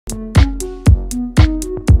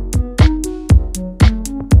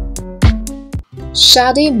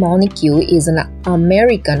Shadee Monique is an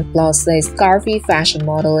American plus-size curvy fashion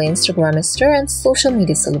model, Instagrammer, and social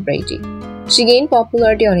media celebrity. She gained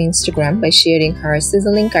popularity on Instagram by sharing her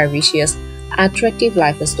sizzling, curvaceous, attractive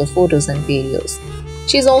lifestyle photos and videos.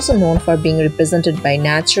 She is also known for being represented by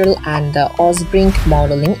Natural and the Osbrink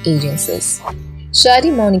modeling agencies.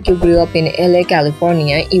 Shadee Monique grew up in LA,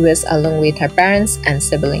 California, US along with her parents and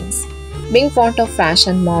siblings. Being fond of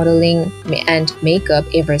fashion, modeling, and makeup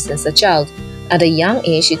ever since a child, at a young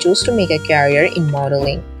age, she chose to make a career in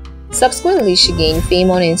modeling. Subsequently, she gained fame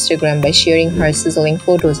on Instagram by sharing her sizzling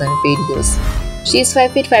photos and videos. She is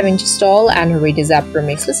 5 feet 5 inches tall and her weight is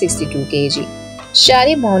approximately 62 kg.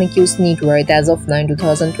 Shadee Monique's net worth as of now in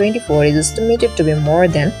 2024 is estimated to be more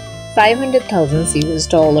than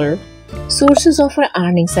 $500,000. Sources of her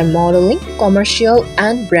earnings are modeling, commercial,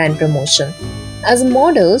 and brand promotion. As a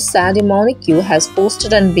model, Shadee Monique has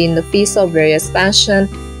posted and been the face of various fashion,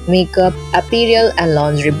 makeup, apparel, and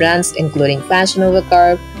lingerie brands including Fashion Over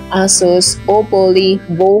Curve, ASOS, Opoly,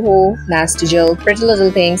 Boho, Nasty Gel, Pretty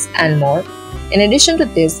Little Things, and more. In addition to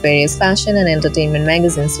this, various fashion and entertainment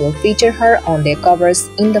magazines will feature her on their covers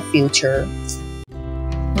in the future.